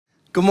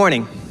Good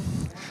morning.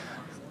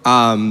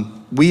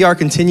 We are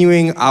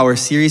continuing our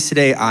series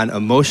today on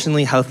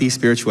emotionally healthy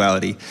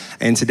spirituality.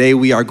 And today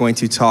we are going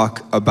to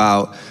talk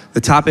about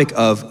the topic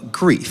of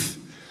grief.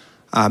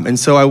 And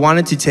so I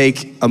wanted to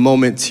take a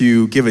moment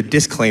to give a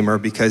disclaimer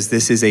because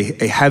this is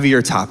a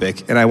heavier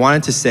topic. And I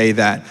wanted to say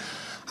that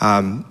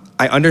I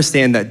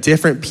understand that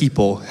different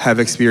people have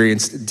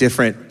experienced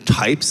different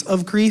types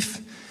of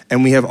grief,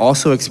 and we have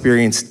also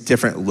experienced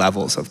different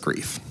levels of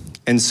grief.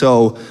 And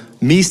so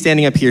me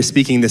standing up here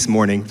speaking this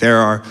morning, there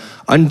are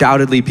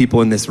undoubtedly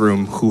people in this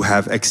room who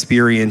have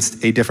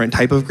experienced a different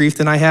type of grief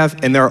than I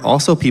have, and there are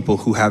also people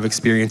who have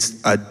experienced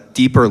a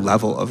deeper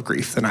level of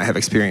grief than I have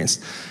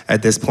experienced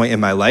at this point in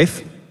my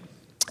life.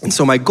 And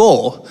so my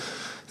goal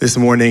this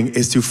morning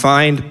is to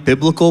find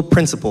biblical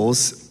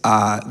principles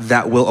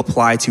that will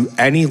apply to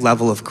any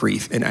level of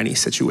grief in any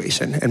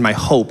situation. And my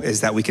hope is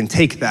that we can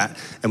take that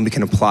and we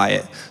can apply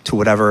it to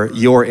whatever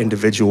your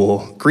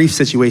individual grief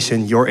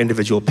situation, your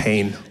individual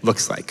pain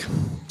looks like.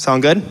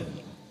 Sound good?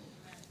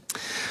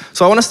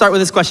 So I want to start with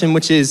this question,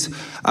 which is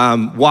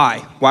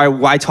why?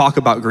 Why talk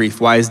about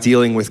grief? Why is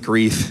dealing with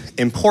grief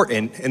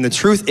important? And the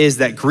truth is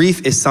that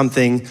grief is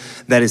something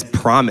that is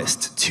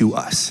promised to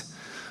us.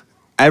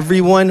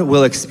 Everyone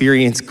will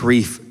experience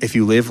grief if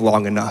you live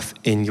long enough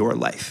in your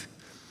life.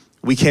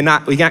 We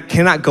cannot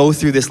go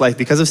through this life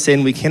because of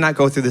sin. We cannot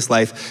go through this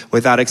life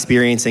without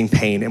experiencing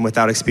pain and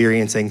without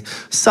experiencing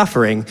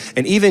suffering.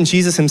 And even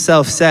Jesus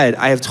himself said,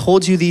 I have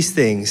told you these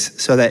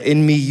things so that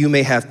in me you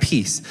may have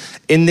peace.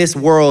 In this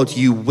world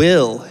you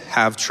will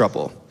have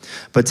trouble,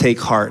 but take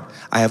heart,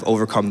 I have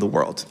overcome the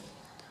world.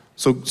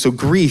 So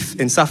grief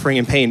and suffering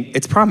and pain,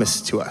 it's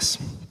promised to us.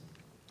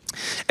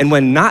 And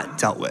when not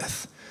dealt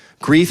with,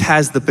 grief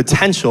has the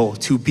potential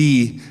to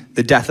be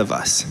the death of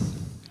us.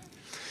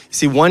 You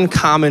see, one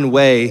common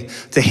way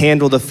to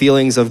handle the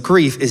feelings of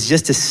grief is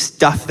just to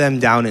stuff them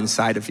down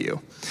inside of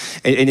you.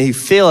 And you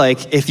feel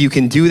like if you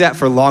can do that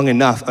for long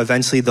enough,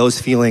 eventually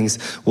those feelings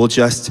will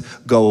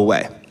just go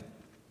away.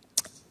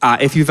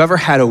 If you've ever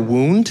had a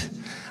wound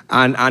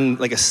on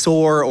like a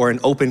sore or an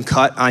open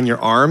cut on your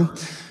arm,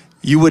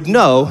 you would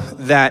know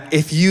that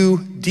if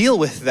you deal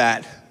with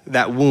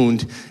that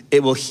wound,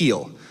 it will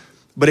heal.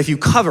 But if you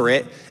cover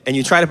it and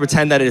you try to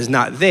pretend that it is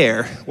not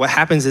there, what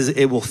happens is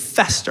it will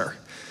fester.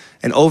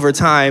 And over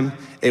time,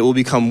 it will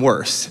become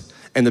worse.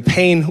 And the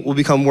pain will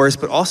become worse,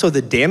 but also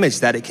the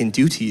damage that it can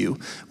do to you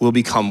will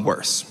become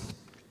worse.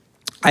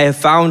 I have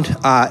found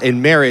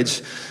in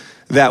marriage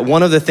that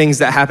one of the things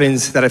that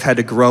happens that I've had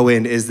to grow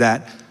in is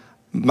that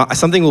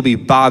something will be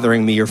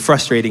bothering me or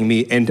frustrating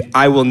me, and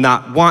I will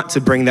not want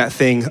to bring that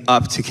thing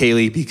up to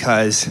Kaylee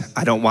because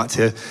I don't want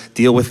to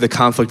deal with the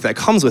conflict that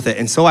comes with it.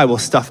 And so I will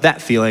stuff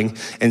that feeling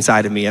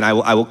inside of me, and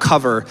I will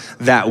cover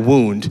that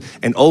wound.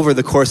 And over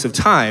the course of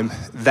time,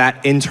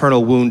 that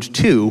internal wound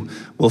too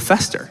will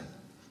fester.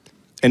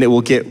 And it will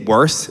get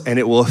worse, and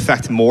it will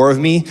affect more of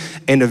me,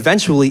 and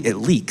eventually it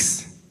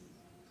leaks.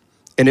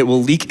 And it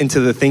will leak into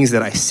the things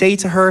that I say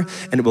to her,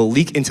 and it will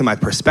leak into my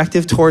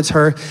perspective towards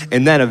her,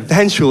 and then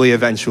eventually,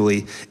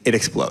 it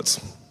explodes.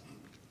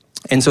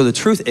 And so the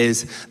truth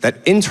is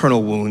that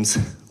internal wounds,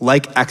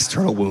 like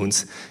external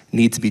wounds,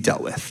 need to be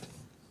dealt with.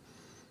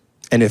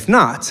 And if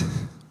not,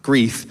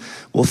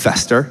 grief will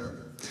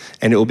fester,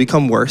 and it will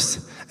become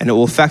worse, and it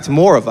will affect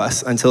more of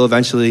us until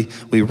eventually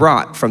we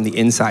rot from the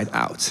inside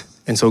out.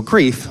 And so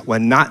grief,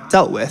 when not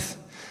dealt with,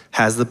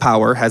 has the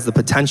power, has the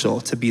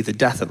potential to be the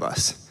death of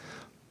us.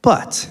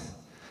 But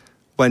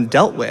when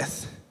dealt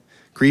with,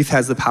 grief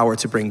has the power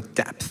to bring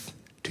depth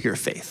to your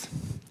faith.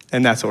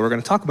 And that's what we're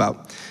going to talk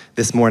about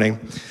this morning.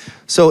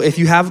 So if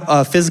you have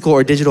a physical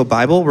or digital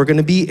Bible, we're going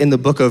to be in the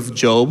book of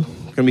Job.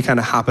 We're going to be kind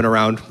of hopping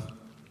around.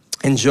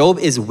 And Job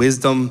is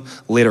wisdom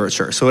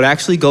literature. So it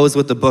actually goes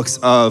with the books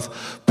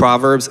of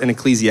Proverbs and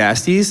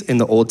Ecclesiastes in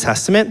the Old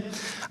Testament.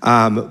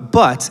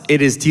 But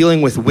it is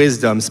dealing with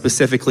wisdom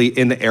specifically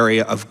in the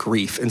area of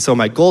grief. And so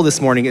my goal this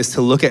morning is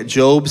to look at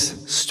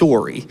Job's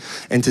story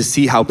and to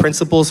see how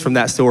principles from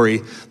that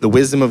story, the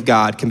wisdom of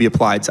God, can be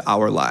applied to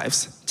our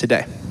lives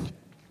today.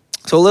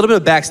 So a little bit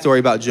of backstory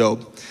about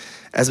Job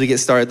as we get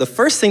started. The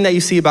first thing that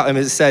you see about him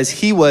is it says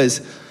he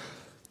was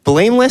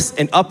blameless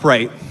and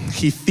upright.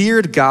 He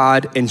feared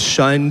God and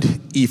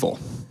shunned evil.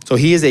 So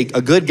he is a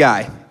good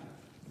guy.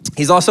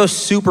 He's also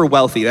super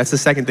wealthy. That's the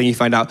second thing you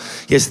find out.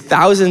 He has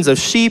thousands of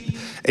sheep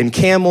and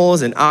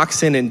camels and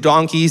oxen and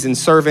donkeys and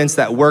servants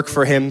that work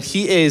for him.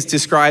 He is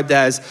described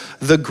as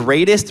the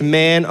greatest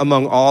man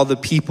among all the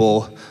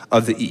people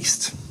of the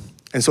East.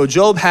 And so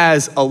Job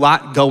has a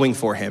lot going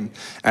for him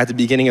at the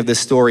beginning of this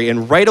story.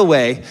 And right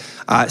away,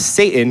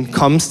 Satan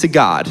comes to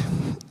God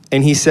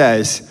and he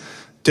says,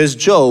 does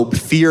Job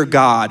fear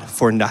God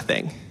for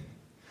nothing?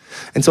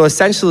 And so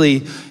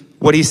essentially,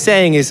 what he's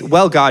saying is,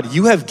 well, God,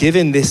 you have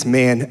given this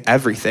man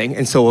everything,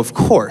 and so of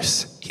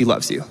course he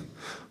loves you.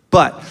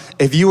 But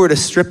if you were to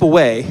strip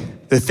away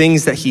the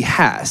things that he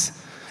has,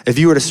 if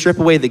you were to strip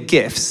away the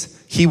gifts,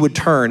 he would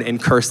turn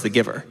and curse the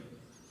giver.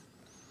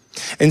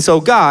 And so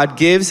God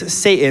gives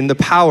Satan the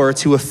power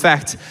to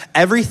affect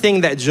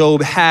everything that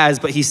Job has,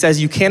 but he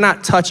says you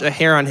cannot touch a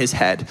hair on his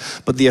head,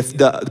 but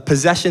the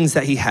possessions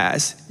that he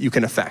has, you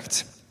can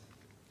affect.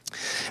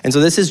 And so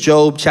this is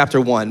Job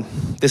chapter 1.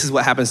 This is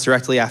what happens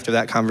directly after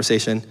that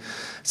conversation. It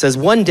says,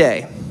 one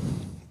day,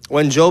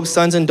 when Job's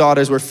sons and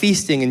daughters were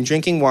feasting and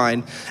drinking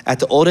wine at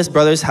the oldest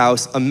brother's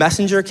house, a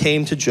messenger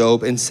came to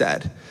Job and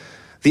said,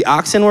 the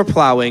oxen were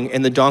plowing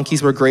and the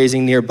donkeys were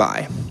grazing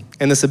nearby,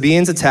 and the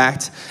Sabaeans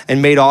attacked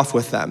and made off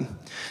with them.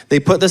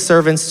 They put the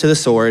servants to the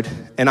sword,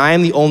 and I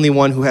am the only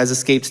one who has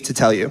escaped to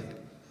tell you.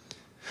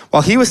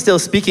 While he was still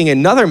speaking,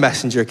 another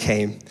messenger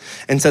came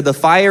and said, the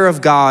fire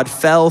of God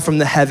fell from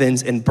the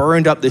heavens and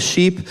burned up the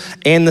sheep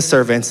and the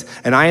servants,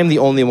 and I am the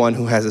only one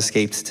who has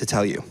escaped to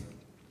tell you.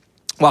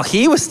 While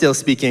he was still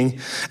speaking,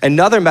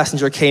 another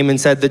messenger came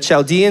and said, the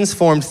Chaldeans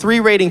formed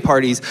 3 raiding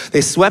parties. They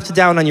swept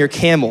down on your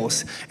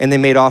camels and they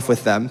made off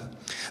with them.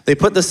 They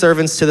put the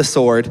servants to the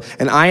sword,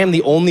 and I am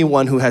the only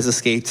one who has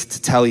escaped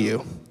to tell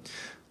you.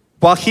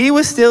 While he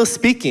was still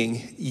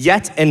speaking,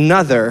 yet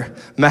another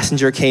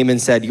messenger came and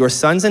said, your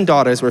sons and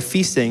daughters were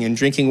feasting and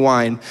drinking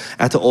wine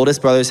at the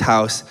oldest brother's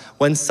house,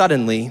 when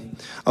suddenly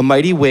a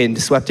mighty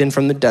wind swept in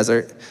from the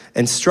desert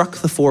and struck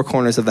the 4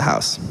 corners of the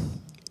house.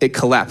 It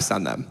collapsed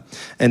on them,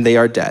 and they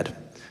are dead,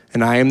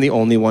 and I am the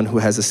only one who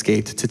has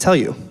escaped to tell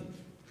you.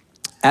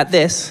 At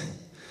this,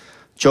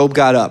 Job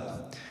got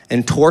up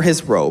and tore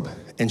his robe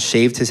and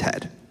shaved his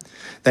head.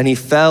 Then he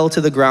fell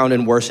to the ground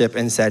in worship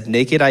and said,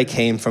 naked I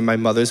came from my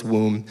mother's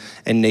womb,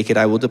 and naked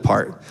I will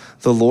depart.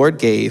 The Lord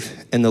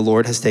gave, and the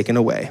Lord has taken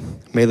away.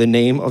 May the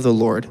name of the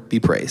Lord be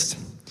praised.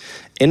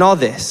 In all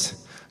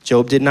this,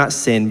 Job did not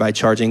sin by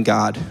charging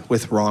God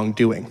with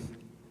wrongdoing.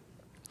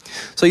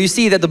 So you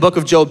see that the book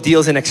of Job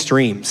deals in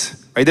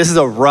extremes, right? This is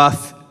a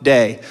rough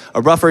day,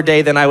 a rougher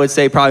day than I would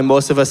say probably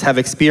most of us have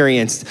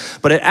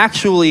experienced, but it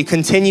actually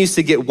continues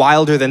to get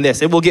wilder than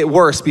this. It will get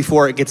worse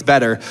before it gets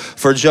better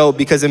for Job,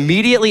 because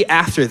immediately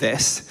after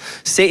this,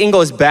 Satan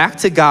goes back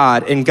to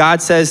God, and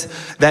God says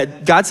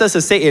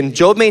to Satan,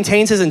 Job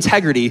maintains his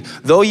integrity,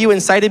 though you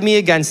incited me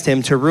against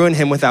him to ruin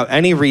him without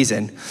any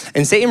reason.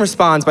 And Satan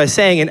responds by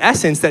saying, in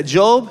essence, that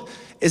Job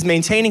is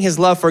maintaining his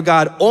love for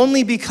God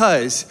only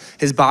because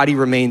his body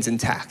remains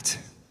intact.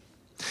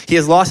 He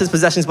has lost his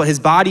possessions, but his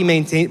body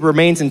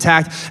remains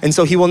intact, and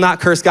so he will not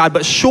curse God.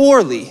 But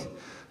surely,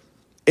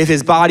 if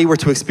his body were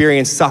to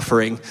experience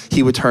suffering,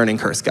 he would turn and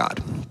curse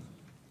God.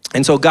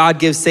 And so God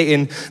gives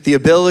Satan the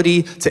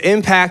ability to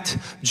impact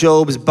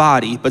Job's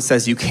body, but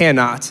says you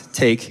cannot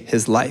take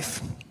his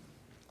life.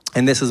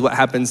 And this is what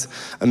happens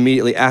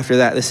immediately after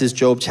that. This is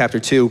Job chapter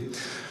 2.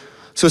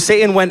 So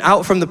Satan went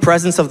out from the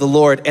presence of the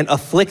Lord and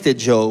afflicted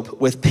Job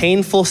with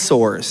painful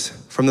sores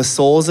from the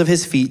soles of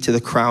his feet to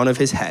the crown of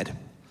his head.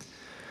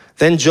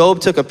 Then Job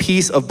took a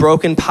piece of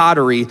broken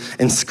pottery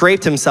and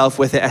scraped himself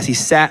with it as he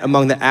sat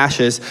among the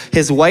ashes.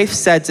 His wife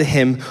said to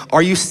him,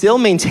 are you still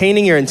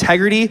maintaining your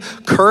integrity?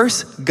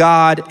 Curse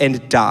God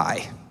and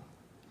die.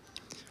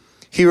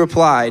 He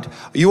replied,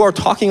 you are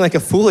talking like a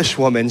foolish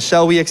woman.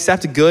 Shall we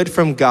accept good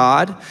from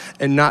God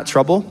and not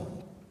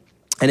trouble?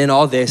 And in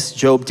all this,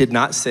 Job did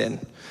not sin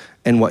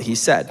in what he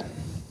said.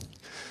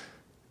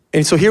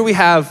 And so here we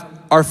have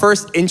our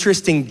first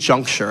interesting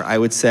juncture, I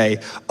would say,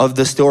 of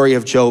the story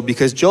of Job,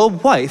 because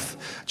Job's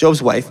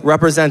wife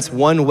represents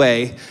one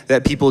way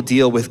that people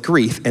deal with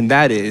grief, and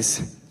that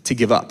is to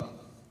give up.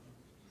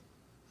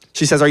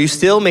 She says, are you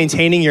still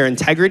maintaining your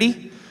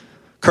integrity?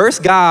 Curse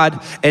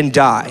God and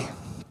die.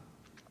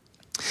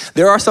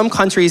 There are some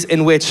countries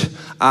in which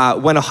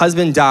when a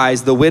husband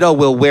dies, the widow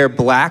will wear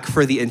black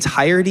for the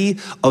entirety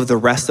of the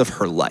rest of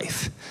her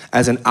life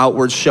as an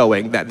outward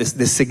showing that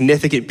this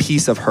significant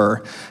piece of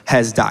her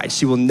has died.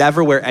 She will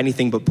never wear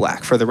anything but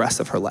black for the rest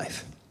of her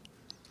life.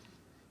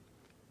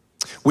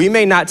 We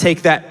may not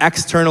take that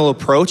external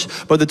approach,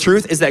 but the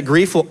truth is that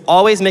grief will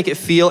always make it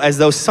feel as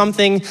though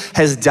something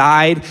has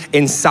died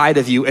inside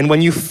of you. And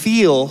when you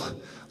feel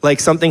like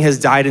something has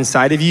died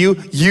inside of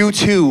you, you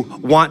too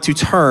want to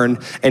turn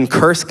and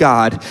curse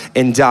God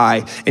and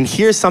die. And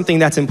here's something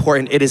that's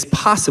important. It is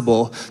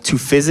possible to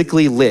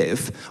physically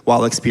live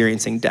while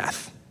experiencing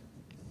death.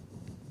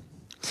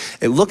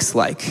 It looks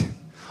like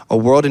a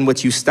world in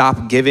which you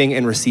stop giving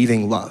and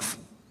receiving love.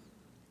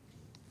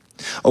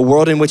 A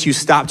world in which you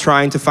stop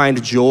trying to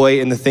find joy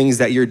in the things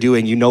that you're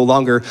doing. You no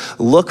longer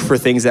look for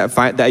things that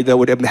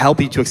would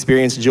help you to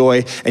experience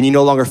joy, and you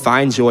no longer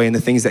find joy in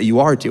the things that you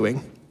are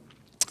doing.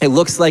 It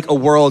looks like a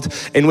world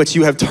in which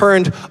you have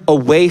turned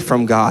away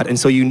from God, and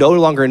so you no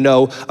longer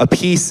know a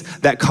peace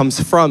that comes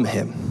from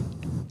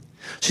him.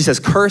 She says,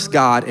 curse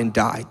God and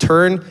die.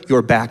 Turn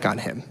your back on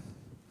him.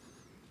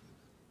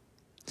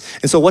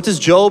 And so what does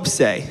Job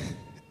say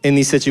in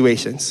these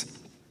situations?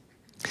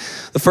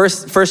 The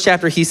first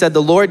chapter, he said,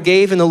 the Lord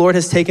gave and the Lord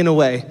has taken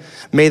away.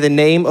 May the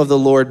name of the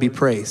Lord be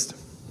praised.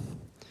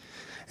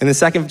 In the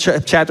second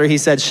chapter, he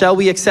said, shall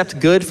we accept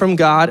good from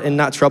God and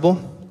not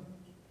trouble?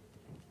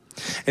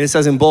 And it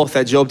says in both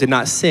that Job did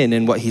not sin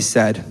in what he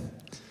said.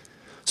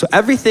 So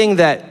everything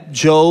that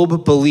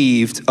Job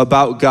believed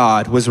about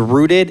God was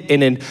rooted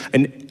in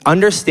an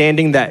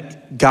understanding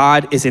that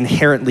God is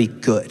inherently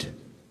good.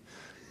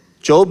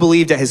 Job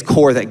believed at his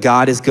core that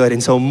God is good.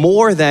 And so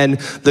more than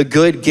the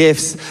good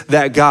gifts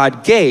that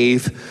God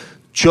gave,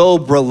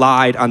 Job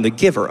relied on the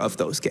giver of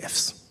those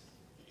gifts.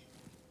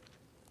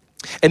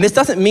 And this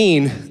doesn't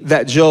mean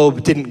that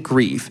Job didn't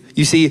grieve.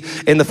 You see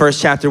in the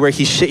first chapter where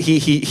he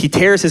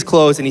tears his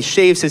clothes and he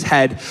shaves his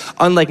head,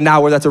 unlike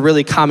now where that's a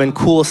really common,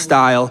 cool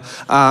style.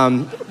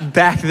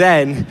 Back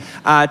then,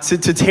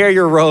 to tear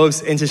your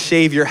robes and to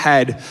shave your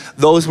head,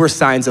 those were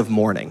signs of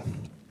mourning.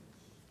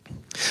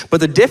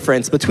 But the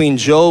difference between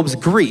Job's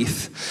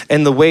grief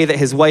and the way that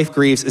his wife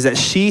grieves is that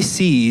she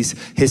sees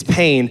his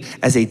pain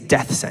as a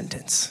death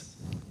sentence.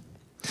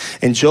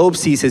 And Job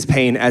sees his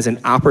pain as an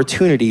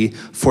opportunity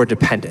for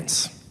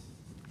dependence.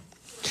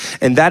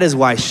 And that is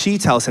why she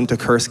tells him to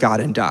curse God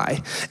and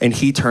die, and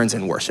he turns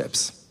and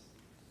worships.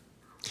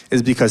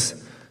 Is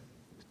because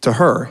to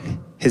her,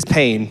 his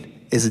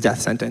pain is a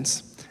death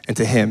sentence, and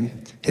to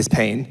him, his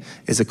pain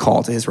is a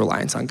call to his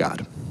reliance on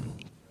God.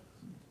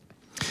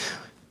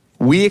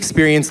 We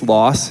experience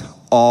loss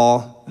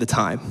all the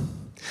time.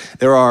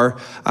 There are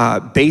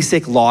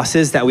basic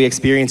losses that we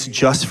experience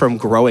just from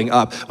growing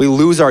up. We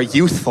lose our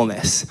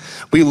youthfulness.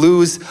 We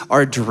lose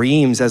our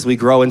dreams as we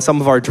grow, and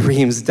some of our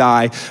dreams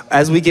die.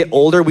 As we get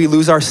older, we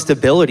lose our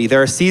stability.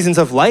 There are seasons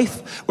of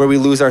life where we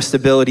lose our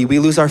stability. We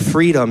lose our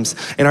freedoms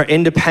and our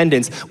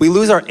independence. We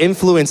lose our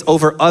influence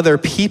over other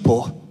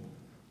people.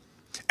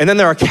 And then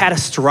there are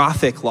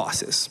catastrophic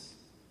losses.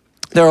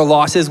 There are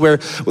losses where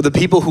the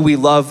people who we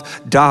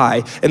love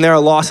die. And there are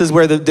losses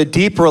where the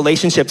deep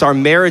relationships, our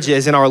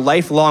marriages and our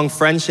lifelong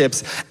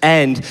friendships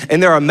end.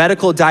 And there are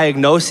medical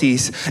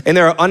diagnoses. And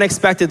there are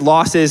unexpected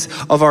losses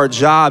of our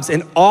jobs.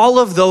 And all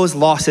of those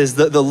losses,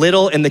 the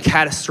little and the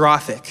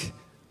catastrophic,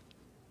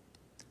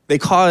 they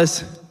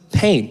cause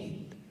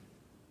pain.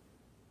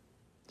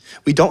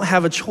 We don't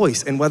have a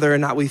choice in whether or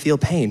not we feel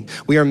pain.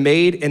 We are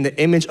made in the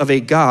image of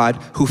a God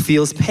who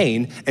feels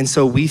pain. And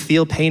so we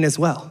feel pain as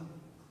well.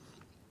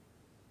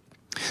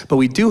 But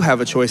we do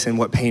have a choice in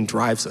what pain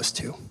drives us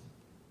to.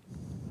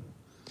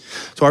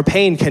 So our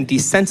pain can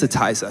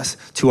desensitize us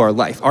to our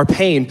life. Our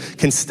pain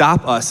can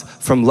stop us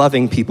from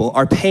loving people.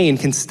 Our pain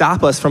can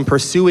stop us from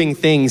pursuing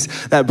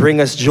things that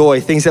bring us joy,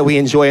 things that we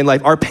enjoy in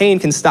life. Our pain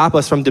can stop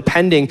us from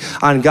depending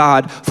on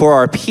God for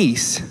our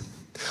peace.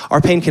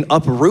 Our pain can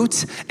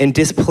uproot and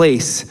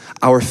displace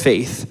our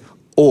faith,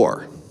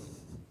 or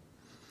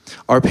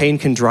our pain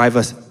can drive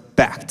us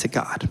back to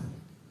God.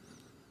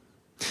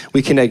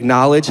 We can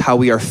acknowledge how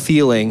we are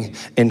feeling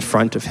in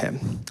front of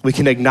him. We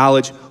can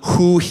acknowledge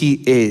who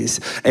he is,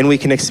 and we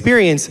can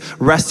experience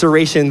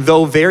restoration,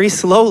 though very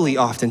slowly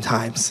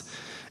oftentimes,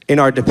 in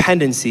our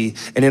dependency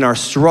and in our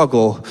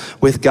struggle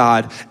with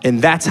God.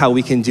 And that's how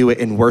we can do it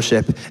in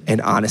worship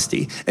and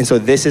honesty. And so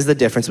this is the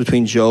difference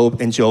between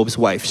Job and Job's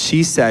wife.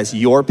 She says,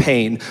 your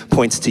pain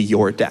points to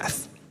your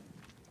death.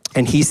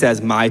 And he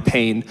says, my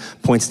pain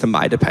points to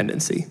my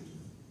dependency.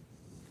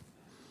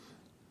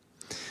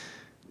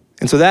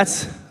 And so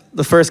that's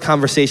the first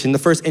conversation, the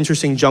first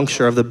interesting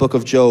juncture of the book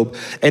of Job.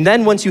 And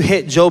then once you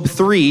hit Job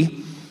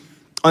 3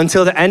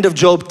 until the end of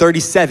Job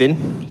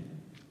 37,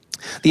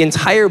 the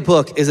entire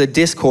book is a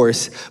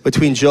discourse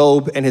between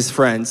Job and his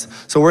friends.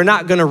 So we're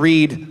not going to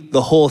read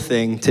the whole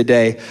thing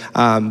today,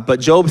 but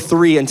Job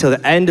 3 until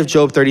the end of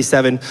Job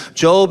 37,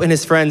 Job and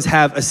his friends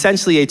have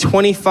essentially a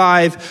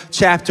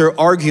 25-chapter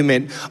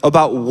argument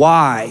about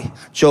why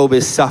Job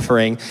is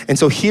suffering. And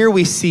so here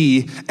we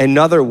see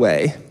another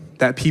way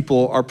that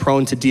people are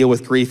prone to deal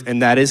with grief,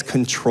 and that is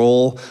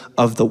control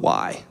of the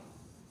why.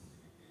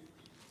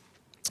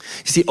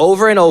 You see,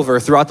 over and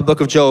over throughout the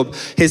book of Job,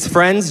 his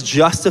friends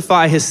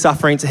justify his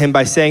suffering to him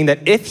by saying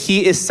that if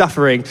he is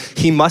suffering,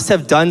 he must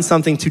have done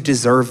something to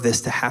deserve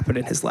this to happen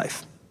in his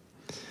life.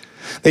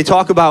 They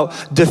talk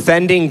about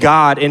defending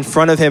God in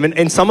front of him.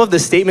 And some of the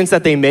statements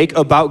that they make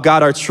about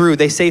God are true.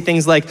 They say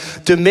things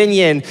like,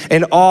 dominion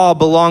and awe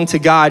belong to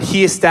God.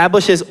 He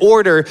establishes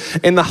order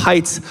in the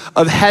heights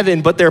of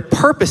heaven. But their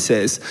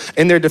purposes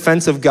in their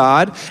defense of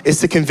God is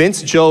to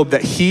convince Job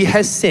that he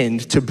has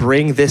sinned to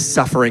bring this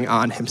suffering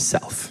on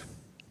himself.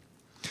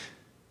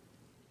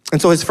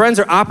 And so his friends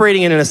are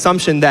operating in an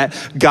assumption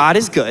that God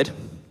is good.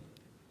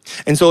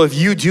 And so if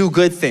you do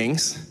good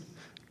things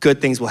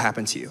will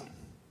happen to you.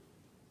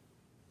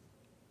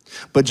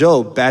 But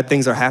Job, bad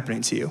things are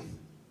happening to you.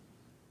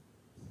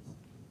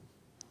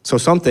 So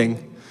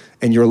something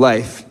in your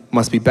life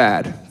must be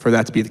bad for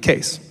that to be the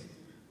case.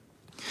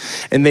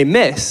 And they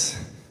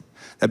miss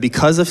that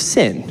because of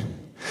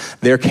sin,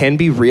 there can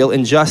be real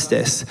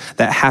injustice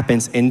that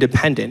happens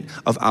independent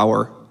of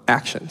our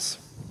actions.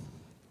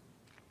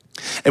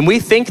 And we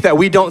think that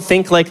we don't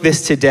think like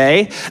this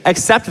today,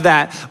 except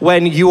that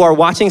when you are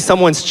watching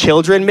someone's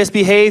children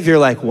misbehave, you're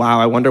like, wow,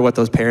 I wonder what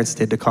those parents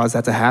did to cause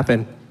that to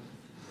happen.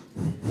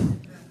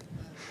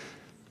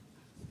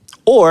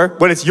 Or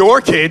when it's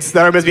your kids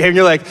that are misbehaving,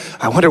 you're like,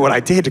 I wonder what I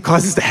did to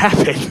cause this to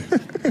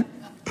happen.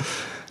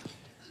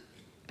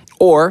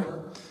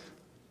 Or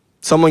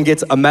someone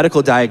gets a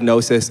medical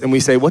diagnosis and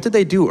we say, what did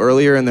they do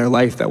earlier in their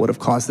life that would have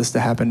caused this to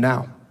happen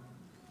now?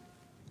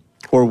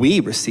 Or we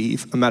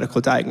receive a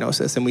medical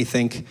diagnosis and we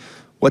think,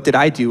 what did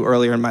I do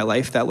earlier in my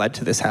life that led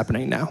to this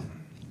happening now?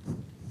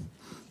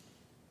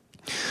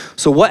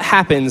 So what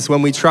happens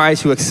when we try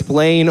to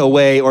explain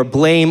away or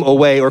blame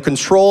away or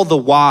control the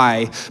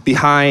why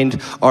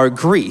behind our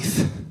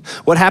grief?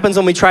 What happens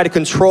when we try to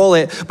control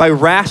it by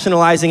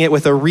rationalizing it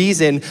with a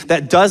reason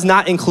that does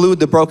not include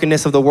the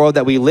brokenness of the world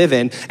that we live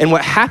in? And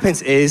what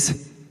happens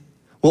is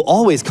we'll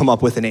always come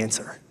up with an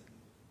answer.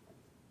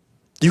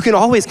 You can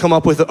always come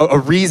up with a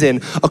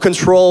reason, a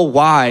control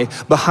why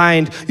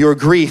behind your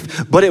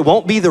grief, but it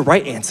won't be the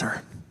right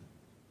answer.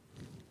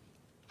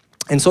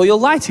 And so you'll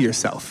lie to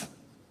yourself.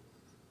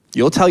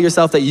 You'll tell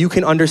yourself that you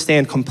can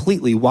understand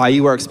completely why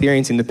you are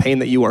experiencing the pain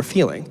that you are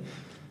feeling.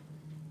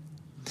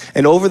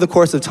 And over the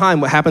course of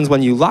time, what happens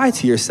when you lie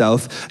to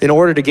yourself in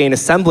order to gain a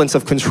semblance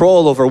of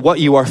control over what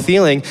you are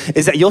feeling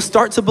is that you'll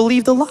start to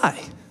believe the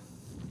lie.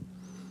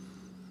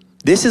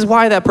 This is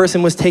why that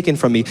person was taken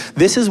from me.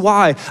 This is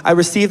why I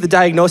received the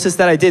diagnosis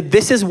that I did.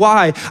 This is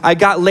why I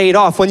got laid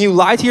off. When you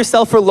lie to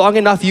yourself for long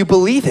enough, you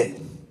believe it.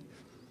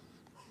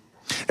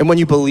 And when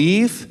you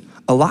believe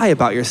a lie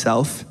about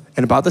yourself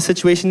and about the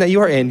situation that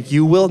you are in,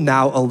 you will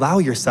now allow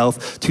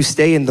yourself to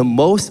stay in the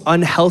most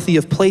unhealthy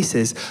of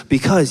places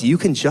because you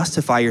can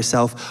justify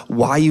yourself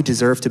why you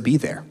deserve to be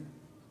there.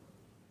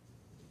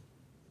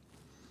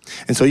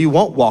 And so you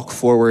won't walk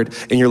forward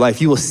in your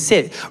life. You will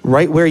sit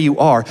right where you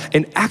are.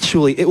 And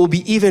actually, it will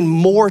be even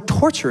more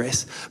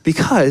torturous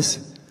because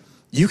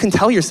you can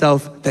tell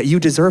yourself that you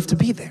deserve to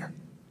be there.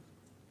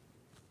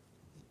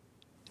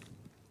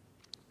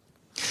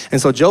 And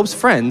so Job's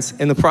friends,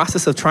 in the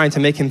process of trying to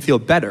make him feel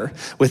better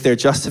with their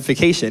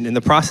justification, in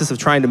the process of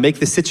trying to make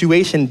the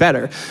situation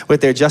better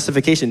with their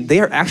justification, they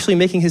are actually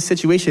making his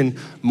situation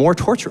more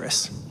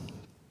torturous.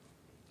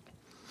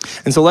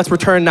 And so let's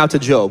return now to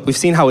Job. We've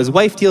seen how his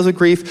wife deals with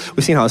grief.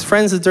 We've seen how his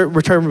friends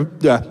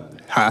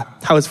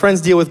how his friends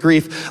deal with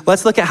grief.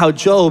 Let's look at how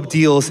Job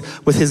deals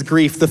with his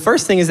grief. The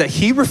first thing is that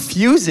he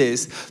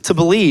refuses to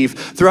believe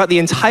throughout the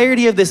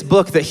entirety of this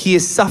book that he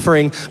is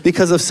suffering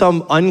because of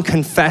some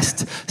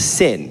unconfessed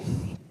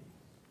sin.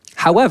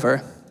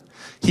 However,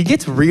 he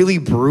gets really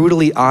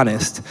brutally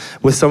honest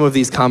with some of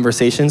these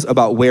conversations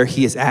about where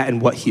he is at and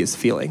what he is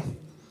feeling.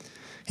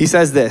 He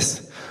says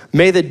this,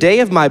 "May the day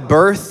of my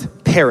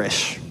birth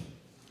perish.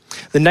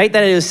 The night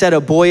that it is said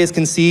a boy is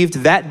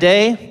conceived, that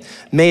day,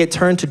 may it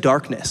turn to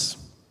darkness.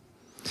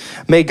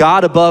 May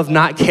God above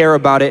not care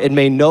about it, and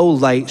may no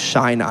light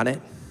shine on it."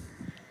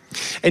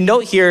 And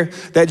note here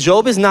that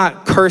Job is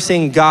not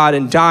cursing God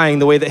and dying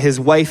the way that his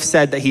wife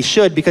said that he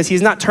should, because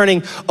he's not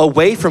turning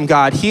away from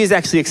God. He is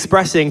actually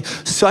expressing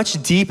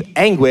such deep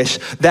anguish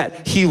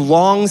that he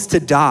longs to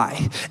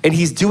die, and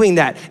he's doing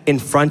that in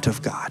front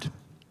of God.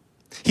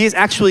 He is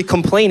actually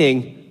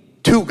complaining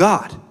to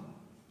God.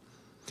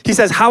 He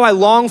says, "How I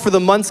long for the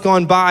months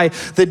gone by,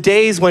 the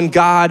days when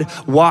God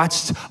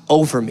watched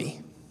over me."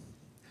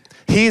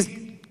 He's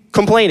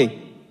complaining.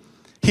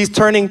 He's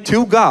turning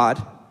to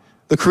God,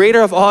 the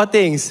creator of all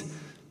things,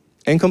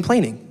 and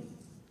complaining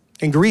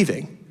and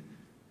grieving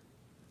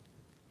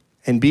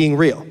and being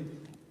real.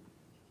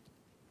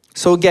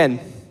 So again,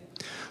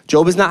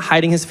 Job is not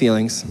hiding his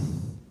feelings.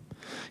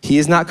 He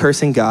is not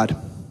cursing God.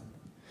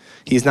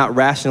 He is not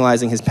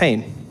rationalizing his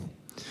pain.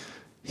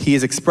 He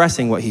is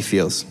expressing what he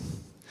feels,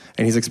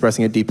 and he's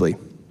expressing it deeply.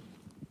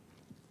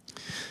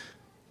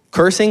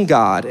 Cursing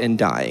God and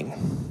dying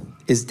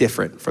is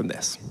different from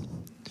this.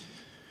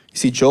 You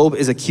see, Job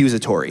is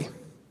accusatory,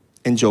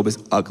 and Job is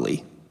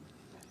ugly.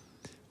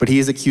 But he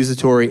is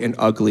accusatory and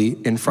ugly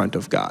in front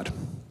of God.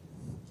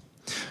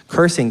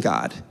 Cursing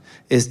God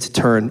is to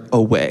turn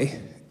away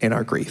in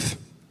our grief.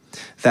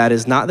 That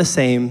is not the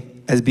same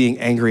as being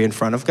angry in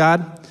front of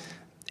God,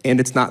 and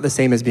it's not the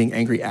same as being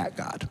angry at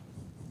God.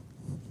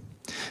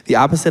 The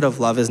opposite of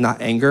love is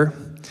not anger,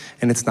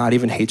 and it's not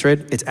even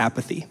hatred, it's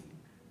apathy.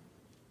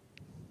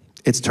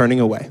 It's turning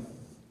away.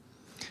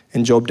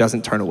 And Job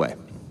doesn't turn away.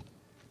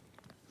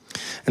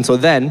 And so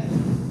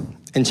then,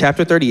 in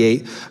chapter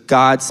 38,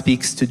 God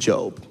speaks to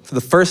Job. For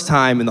the first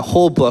time in the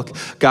whole book,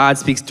 God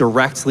speaks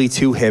directly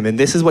to him. And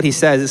this is what he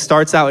says. It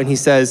starts out and he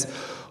says,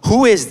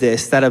 "Who is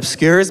this that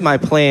obscures my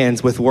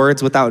plans with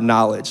words without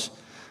knowledge?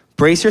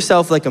 Brace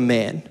yourself like a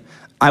man.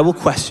 I will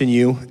question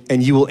you,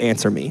 and you will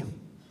answer me."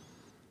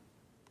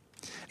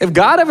 If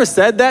God ever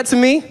said that to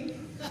me,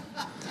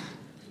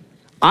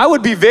 I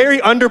would be very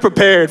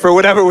underprepared for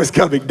whatever was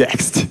coming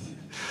next.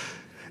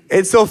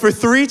 And so for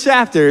 3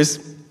 chapters,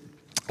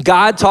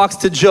 God talks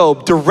to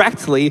Job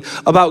directly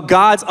about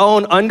God's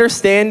own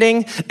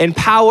understanding and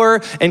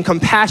power and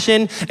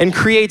compassion and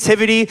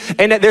creativity.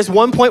 And there's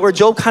one point where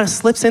Job kind of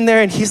slips in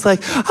there and he's like,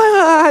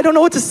 I don't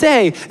know what to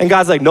say. And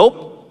God's like,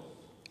 nope.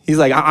 He's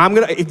like,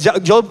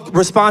 Job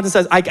responds and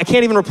says, I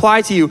can't even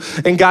reply to you.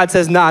 And God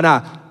says,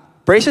 nah,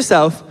 brace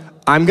yourself.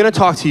 I'm gonna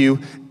talk to you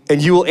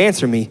and you will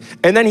answer me.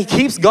 And then he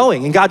keeps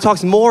going and God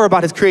talks more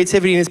about his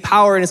creativity and his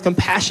power and his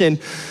compassion.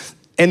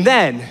 And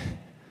then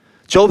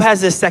Job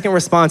has this second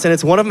response, and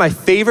it's one of my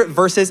favorite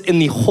verses in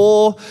the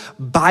whole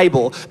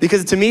Bible,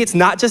 because to me, it's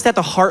not just at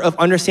the heart of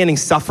understanding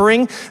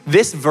suffering.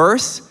 This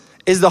verse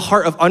is the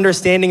heart of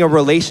understanding a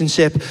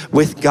relationship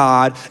with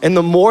God. And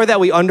the more that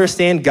we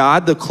understand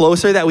God, the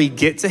closer that we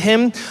get to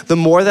him, the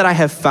more that I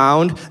have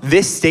found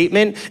this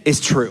statement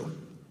is true.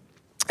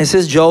 This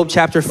is Job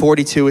chapter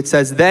 42. It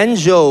says, "Then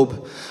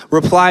Job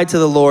replied to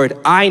the Lord,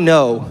 I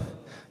know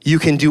you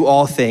can do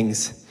all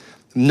things.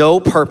 No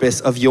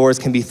purpose of yours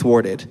can be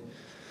thwarted.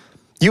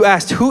 You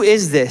asked, who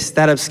is this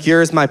that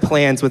obscures my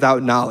plans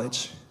without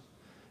knowledge?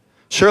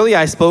 Surely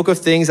I spoke of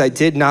things I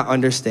did not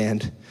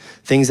understand,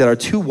 things that are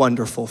too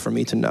wonderful for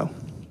me to know."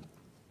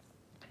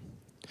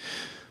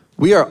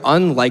 We are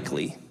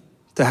unlikely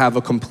to have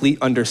a complete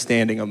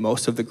understanding of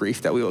most of the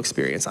grief that we will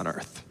experience on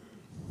earth.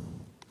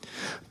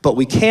 But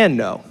we can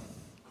know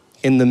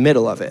in the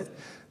middle of it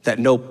that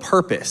no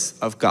purpose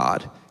of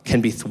God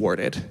can be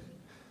thwarted.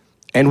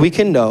 And we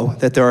can know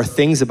that there are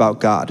things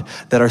about God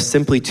that are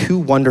simply too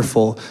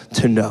wonderful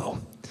to know.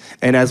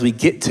 And as we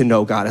get to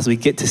know God, as we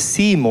get to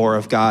see more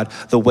of God,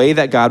 the way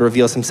that God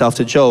reveals himself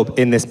to Job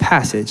in this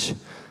passage,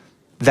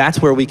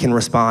 that's where we can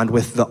respond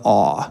with the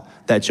awe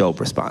that Job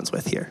responds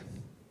with here.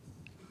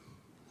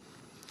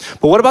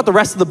 But what about the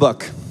rest of the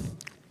book?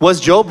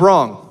 Was Job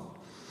wrong?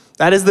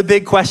 That is the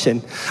big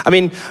question. I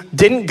mean,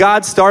 didn't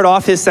God start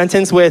off his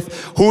sentence with,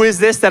 who is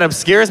this that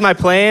obscures my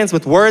plans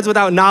with words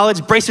without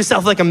knowledge? Brace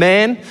yourself like a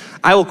man.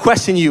 I will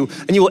question you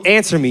and you will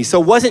answer me. So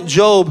wasn't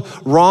Job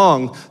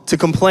wrong to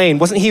complain?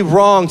 Wasn't he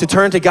wrong to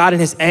turn to God in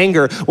his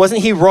anger?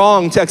 Wasn't he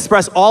wrong to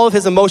express all of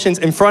his emotions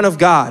in front of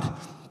God?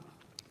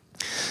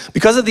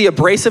 Because of the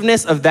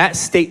abrasiveness of that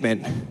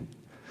statement,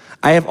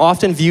 I have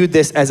often viewed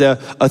this as a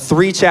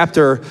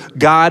 3-chapter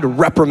God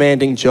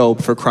reprimanding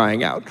Job for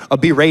crying out, a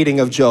berating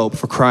of Job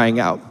for crying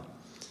out.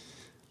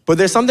 But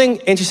there's something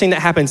interesting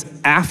that happens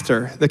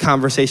after the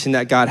conversation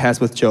that God has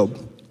with Job.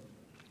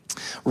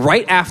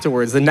 Right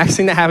afterwards, the next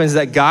thing that happens is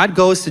that God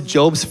goes to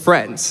Job's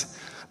friends,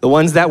 the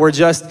ones that were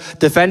just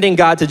defending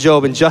God to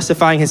Job and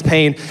justifying his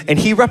pain, and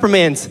he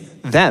reprimands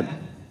them.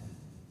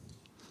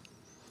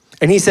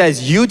 And he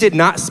says, you did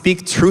not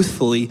speak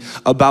truthfully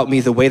about me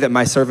the way that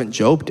my servant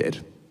Job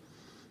did.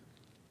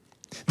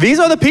 These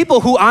are the people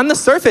who on the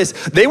surface,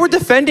 they were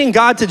defending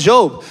God to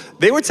Job.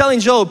 They were telling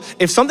Job,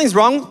 if something's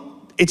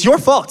wrong, it's your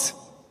fault.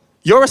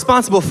 You're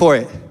responsible for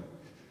it.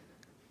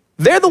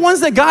 They're the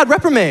ones that God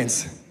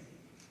reprimands.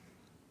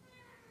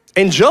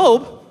 And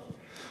Job,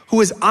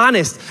 who is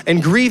honest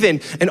and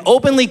grieving and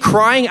openly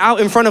crying out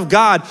in front of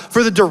God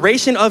for the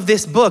duration of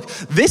this book,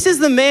 this is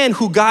the man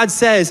who God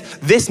says,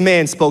 this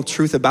man spoke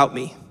truth about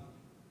me.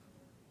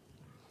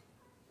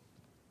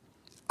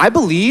 I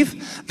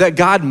believe that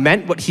God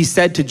meant what he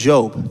said to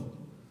Job.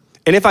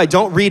 And if I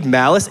don't read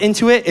malice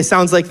into it, it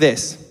sounds like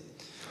this.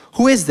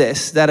 Who is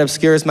this that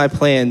obscures my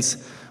plans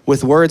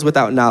with words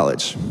without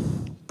knowledge?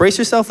 Brace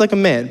yourself like a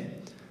man.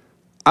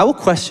 I will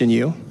question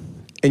you,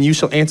 and you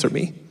shall answer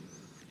me.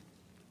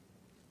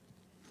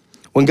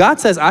 When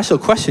God says, I shall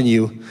question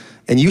you,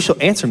 and you shall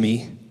answer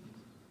me,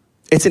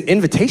 it's an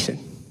invitation.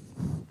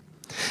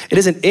 It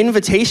is an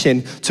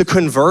invitation to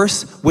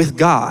converse with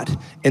God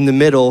in the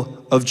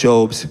middle of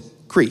Job's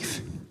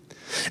grief.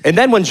 And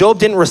then when Job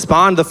didn't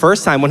respond the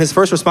first time, when his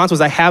first response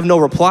was, I have no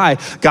reply,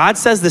 God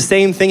says the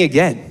same thing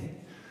again.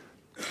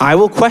 I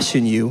will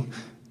question you,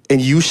 and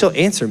you shall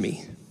answer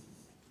me.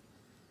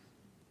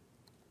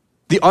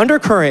 The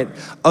undercurrent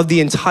of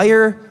the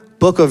entire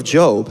book of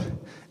Job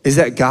is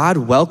that God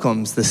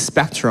welcomes the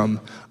spectrum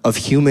of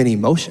human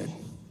emotion.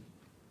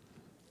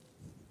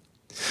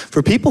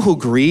 For people who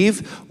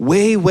grieve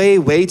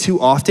way too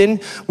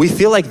often, we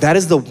feel like that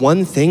is the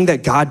one thing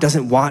that God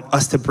doesn't want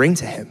us to bring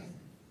to him.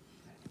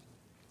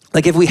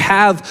 Like if we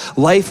have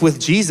life with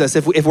Jesus,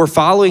 if we're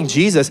following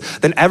Jesus,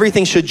 then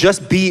everything should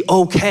just be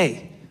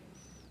okay.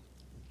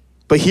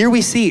 But here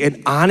we see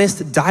an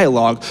honest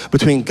dialogue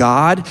between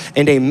God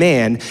and a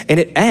man, and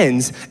it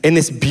ends in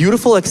this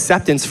beautiful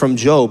acceptance from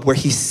Job where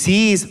he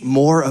sees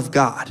more of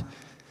God.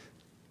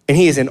 And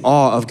he is in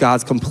awe of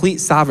God's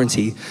complete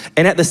sovereignty.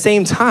 And at the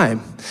same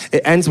time,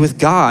 it ends with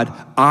God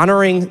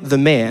honoring the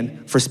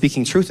man for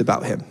speaking truth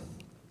about him.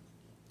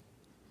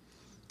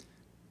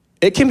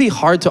 It can be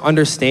hard to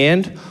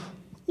understand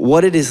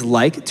what it is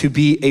like to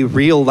be a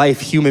real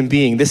life human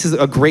being. This is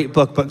a great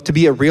book, but to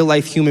be a real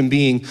life human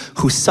being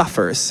who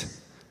suffers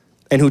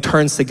and who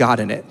turns to God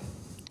in it.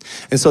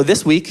 And so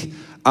this week,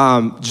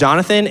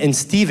 Jonathan and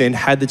Stephen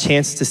had the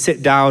chance to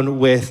sit down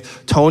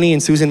with Tony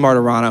and Susan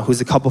Martirana, who's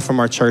a couple from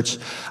our church,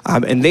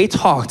 and they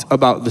talked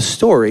about the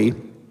story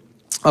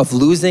of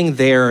losing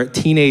their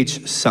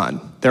teenage son,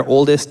 their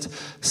oldest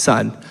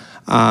son.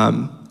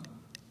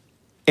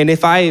 And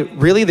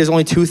there's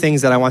only 2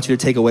 things that I want you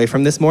to take away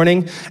from this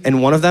morning.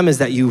 And one of them is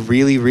that you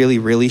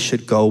really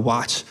should go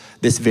watch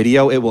this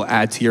video. It will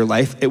add to your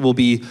life. It will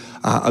be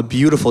a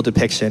beautiful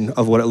depiction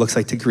of what it looks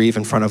like to grieve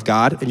in front of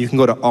God. And you can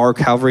go to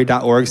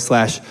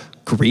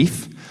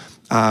ourcalvary.org/grief.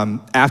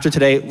 After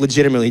today,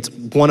 legitimately, it's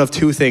one of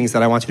 2 things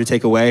that I want you to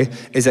take away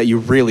is that you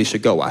really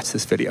should go watch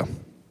this video.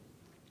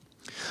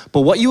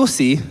 But what you will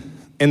see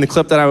in the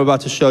clip that I'm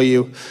about to show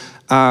you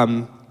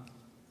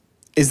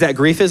is that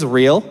grief is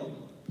real,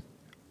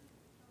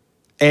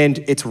 and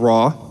it's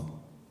raw,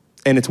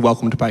 and it's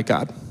welcomed by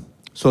God.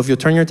 So if you'll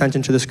turn your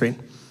attention to the screen.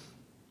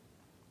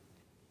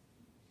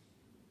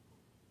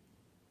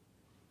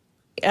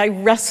 I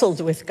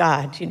wrestled with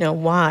God,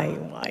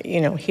 why,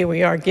 here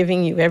we are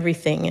giving you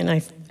everything.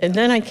 And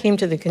then I came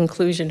to the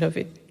conclusion of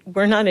it,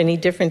 we're not any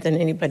different than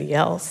anybody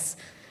else.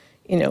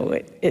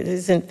 It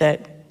isn't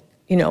that,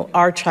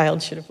 our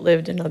child should have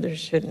lived and others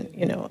shouldn't,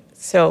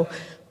 So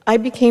I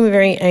became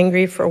very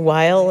angry for a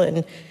while,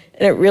 and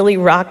it really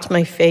rocked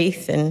my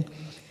faith. And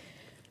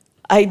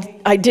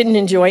I didn't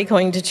enjoy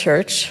going to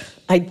church.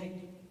 I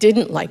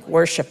didn't like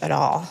worship at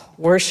all.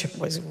 Worship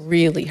was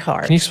really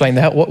hard. Can you explain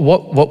that?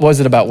 What was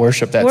it about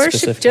worship that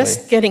specifically? Specifically?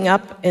 Just getting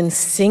up and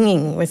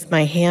singing with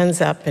my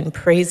hands up and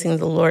praising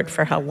the Lord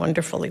for how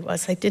wonderful he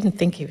was. I didn't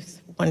think he was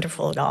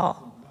wonderful at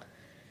all.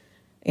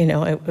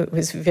 It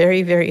was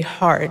very, very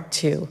hard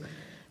to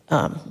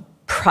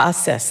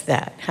process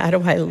that. How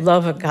do I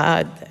love a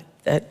God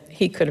that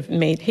he could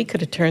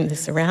have turned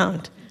this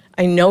around?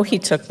 I know he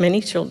took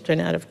many children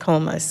out of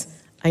comas.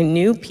 I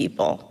knew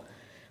people,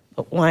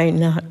 but why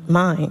not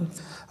mine?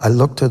 I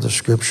looked to the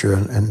scripture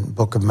in the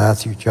book of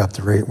Matthew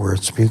chapter 8 where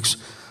it speaks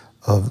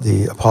of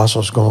the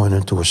apostles going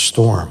into a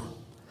storm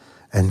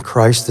and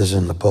Christ is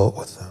in the boat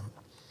with them.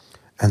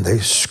 And they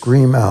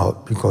scream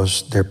out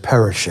because they're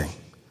perishing.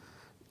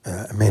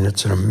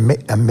 It's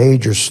a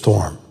major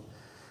storm.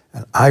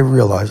 And I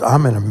realize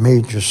I'm in a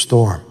major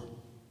storm.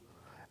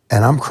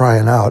 And I'm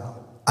crying out,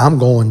 I'm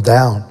going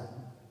down.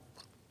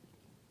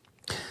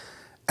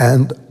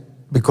 And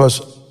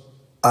because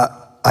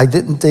I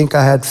didn't think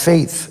I had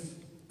faith.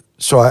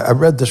 So I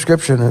read the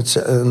scripture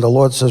and the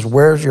Lord says,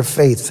 where's your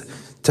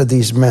faith to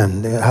these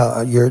men?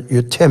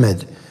 You're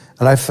timid.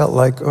 And I felt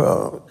like,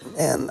 oh,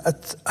 man,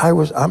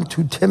 I'm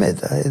too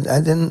timid. I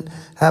didn't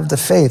have the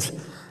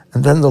faith.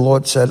 And then the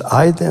Lord said,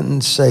 I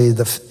didn't say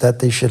that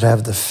they should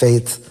have the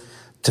faith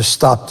to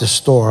stop the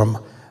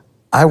storm.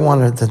 I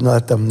wanted to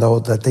let them know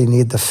that they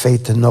need the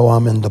faith to know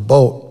I'm in the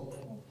boat.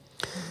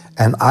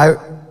 And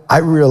I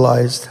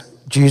realized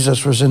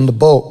Jesus was in the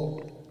boat.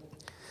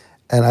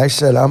 And I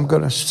said, I'm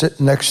going to sit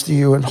next to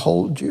you and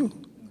hold you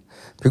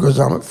because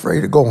I'm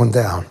afraid of going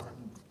down.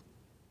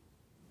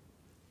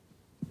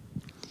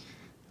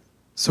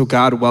 So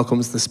God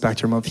welcomes the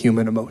spectrum of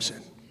human emotion.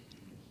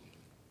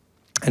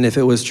 And if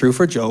it was true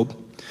for Job,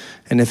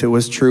 and if it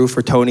was true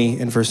for Tony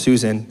and for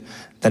Susan,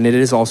 then it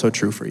is also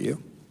true for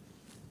you.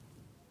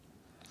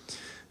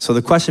 So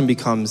the question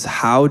becomes,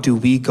 how do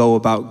we go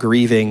about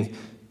grieving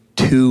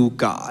to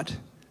God,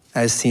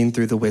 as seen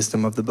through the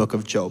wisdom of the book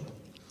of Job?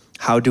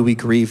 How do we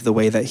grieve the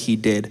way that he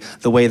did,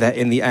 the way that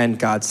in the end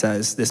God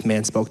says, this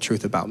man spoke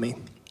truth about me?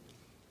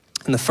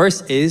 And the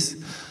first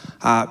is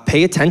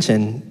pay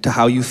attention to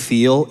how you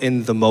feel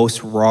in the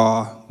most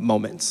raw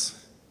moments.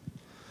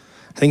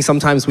 I think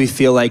sometimes we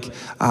feel like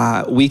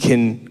we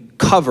can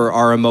cover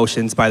our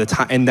emotions by the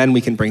time, and then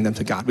we can bring them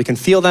to God. We can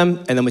feel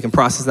them, and then we can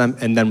process them,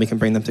 and then we can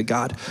bring them to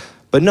God.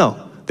 But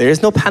no, there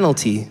is no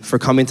penalty for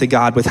coming to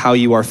God with how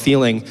you are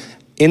feeling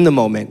in the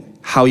moment,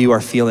 how you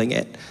are feeling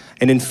it.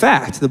 And in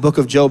fact, the book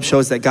of Job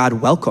shows that God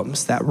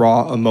welcomes that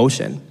raw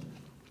emotion.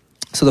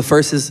 So the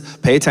first is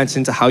pay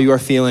attention to how you are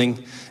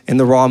feeling in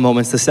the raw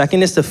moments. The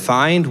second is to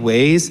find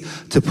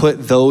ways to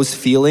put those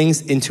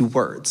feelings into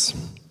words.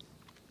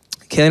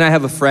 Kaylee and I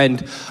have a friend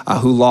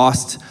who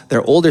lost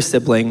their older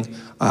sibling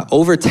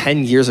over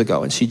 10 years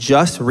ago, and she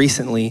just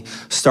recently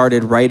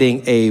started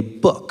writing a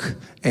book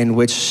in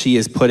which she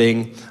is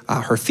putting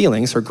her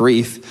feelings, her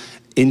grief,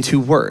 into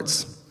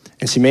words.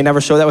 And she may never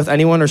show that with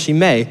anyone, or she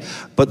may,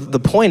 but the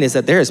point is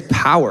that there is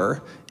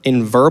power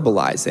in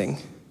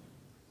verbalizing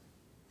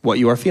what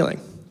you are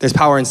feeling. There's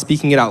power in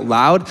speaking it out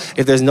loud.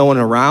 If there's no one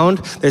around,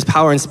 there's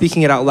power in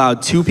speaking it out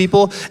loud to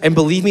people. And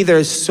believe me, there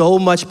is so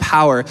much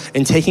power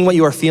in taking what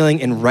you are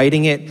feeling and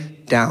writing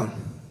it down.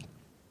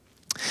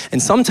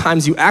 And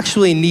sometimes you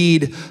actually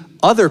need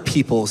other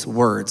people's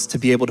words to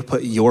be able to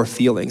put your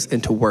feelings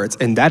into words,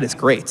 and that is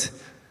great.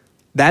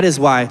 That is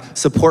why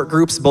support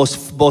groups,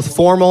 both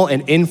formal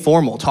and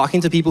informal,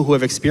 talking to people who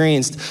have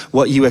experienced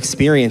what you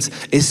experience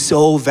is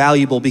so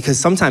valuable, because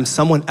sometimes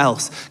someone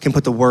else can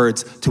put the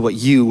words to what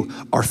you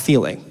are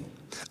feeling.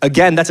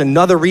 Again, that's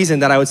another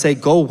reason that I would say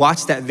go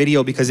watch that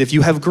video, because if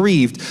you have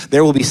grieved,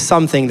 there will be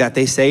something that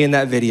they say in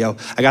that video.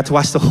 I got to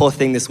watch the whole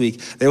thing this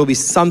week. There will be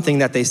something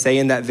that they say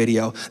in that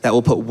video that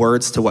will put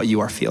words to what you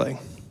are feeling.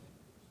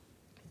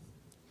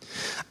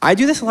 I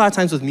do this a lot of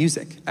times with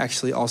music,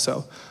 actually,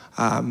 also.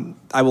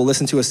 I will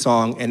listen to a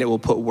song and it will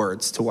put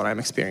words to what I'm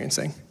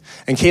experiencing.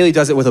 And Kaylee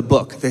does it with a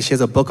book. She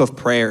has a book of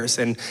prayers,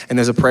 and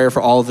there's a prayer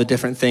for all of the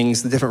different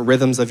things, the different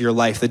rhythms of your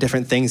life, the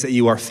different things that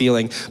you are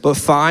feeling. But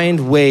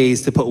find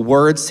ways to put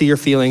words to your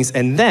feelings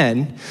and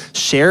then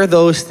share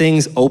those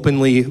things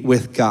openly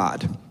with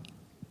God.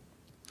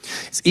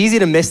 It's easy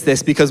to miss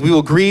this because we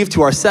will grieve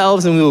to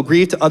ourselves and we will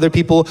grieve to other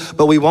people,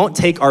 but we won't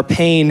take our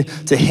pain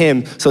to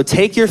Him. So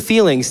take your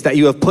feelings that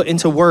you have put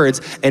into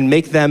words and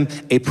make them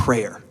a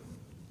prayer.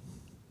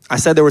 I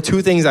said there were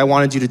two things I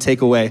wanted you to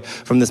take away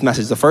from this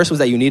message. The first was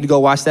that you need to go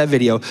watch that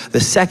video. The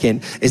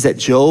second is that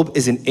Job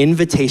is an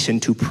invitation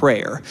to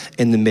prayer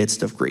in the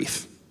midst of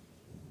grief.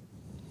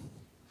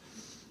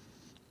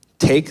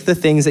 Take the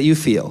things that you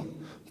feel,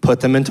 put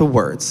them into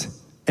words,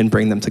 and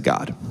bring them to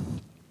God.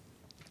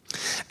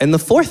 And the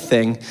fourth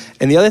thing,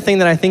 and the other thing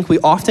that I think we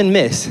often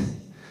miss,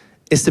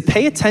 is to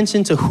pay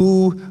attention to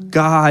who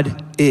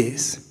God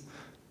is.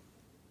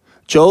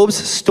 Job's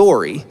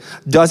story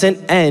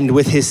doesn't end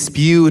with his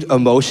spewed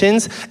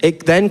emotions.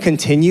 It then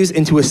continues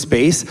into a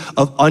space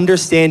of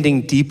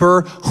understanding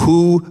deeper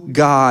who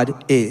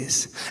God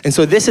is. And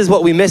so this is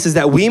what we miss, is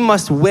that we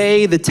must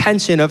weigh the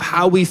tension of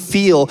how we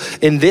feel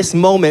in this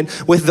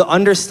moment with the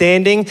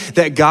understanding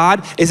that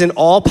God is an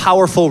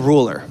all-powerful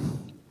ruler.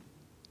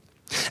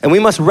 And we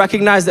must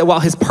recognize that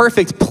while his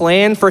perfect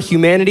plan for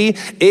humanity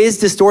is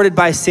distorted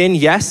by sin,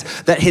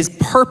 yes, that his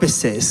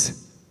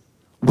purposes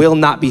will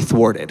not be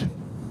thwarted.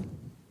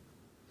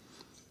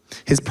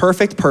 His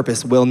perfect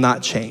purpose will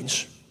not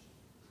change.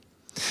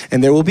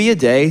 And there will be a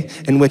day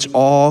in which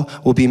all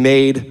will be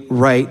made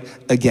right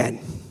again.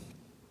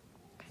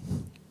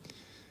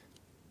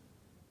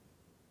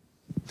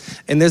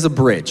 And there's a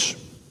bridge.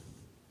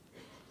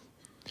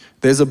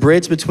 There's a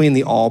bridge between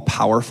the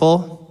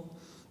all-powerful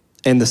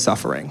and the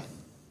suffering.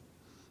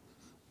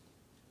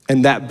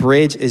 And that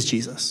bridge is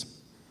Jesus.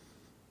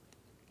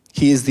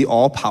 He is the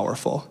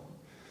all-powerful.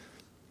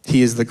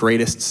 He is the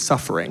greatest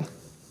suffering.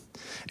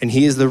 And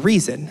he is the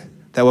reason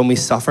that when we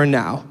suffer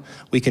now,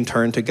 we can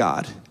turn to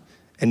God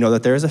and know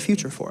that there is a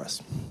future for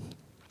us.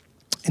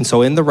 And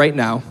so in the right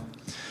now,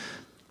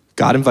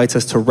 God invites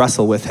us to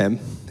wrestle with him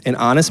in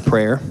honest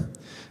prayer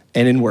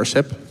and in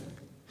worship.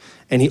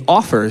 And he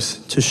offers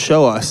to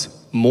show us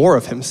more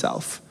of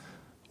himself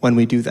when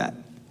we do that.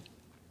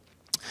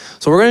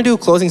 So we're gonna do a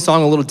closing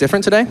song a little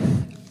different today.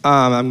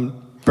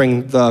 I'm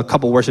bring the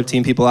couple worship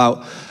team people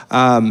out.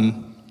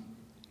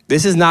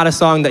 This is not a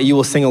song that you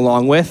will sing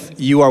along with.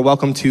 You are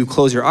welcome to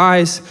close your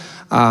eyes.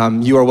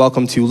 You are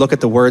welcome to look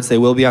at the words. They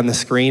will be on the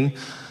screen.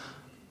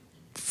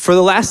 For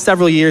the last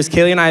several years,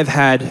 Kaylee and I have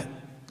had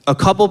a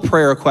couple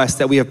prayer requests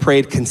that we have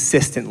prayed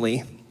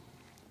consistently.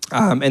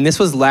 And this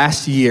was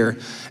last year.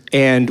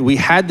 And we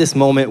had this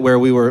moment where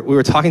we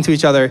were talking to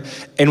each other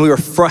and we were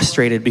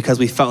frustrated because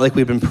we felt like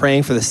we'd been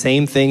praying for the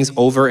same things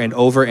over and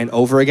over and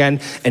over again,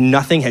 and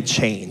nothing had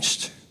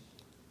changed.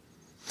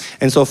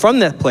 And so from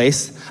that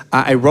place,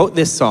 I wrote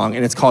this song,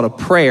 and it's called A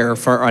Prayer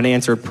for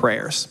Unanswered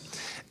Prayers.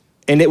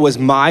 And it was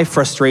my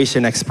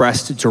frustration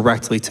expressed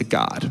directly to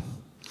God.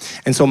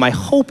 And so my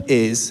hope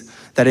is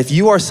that if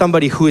you are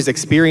somebody who is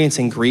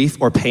experiencing grief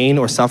or pain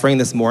or suffering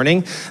this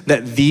morning,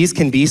 that these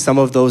can be some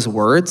of those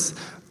words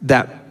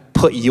that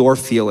put your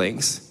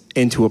feelings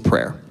into a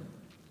prayer.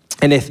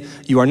 And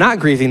if you are not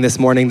grieving this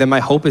morning, then my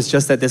hope is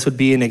just that this would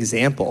be an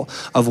example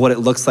of what it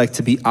looks like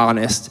to be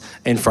honest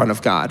in front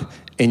of God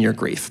in your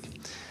grief.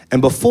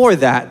 And before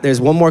that,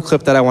 there's one more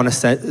clip that I want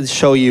to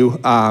show you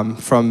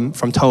from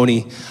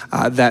Tony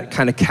that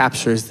kind of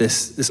captures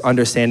this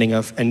understanding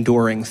of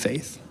enduring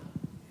faith.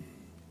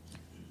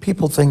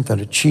 People think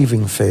that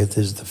achieving faith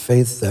is the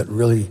faith that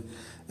really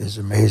is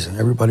amazing.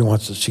 Everybody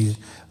wants to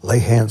lay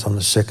hands on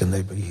the sick and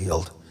they be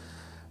healed.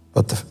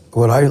 But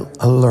what I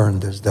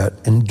learned is that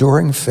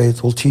enduring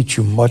faith will teach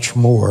you much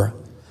more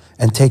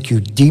and take you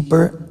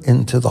deeper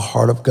into the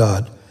heart of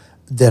God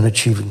than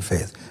achieving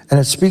faith. And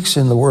it speaks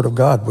in the Word of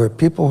God, where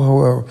people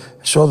who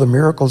saw the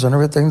miracles and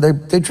everything,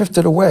 they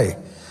drifted away.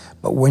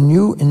 But when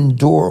you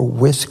endure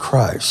with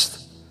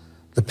Christ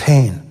the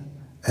pain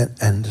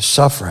and the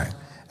suffering,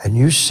 and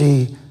you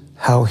see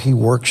how he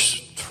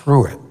works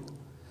through it,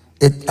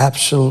 it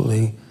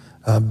absolutely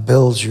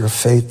builds your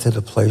faith to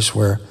the place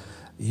where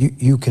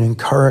you can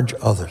encourage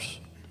others.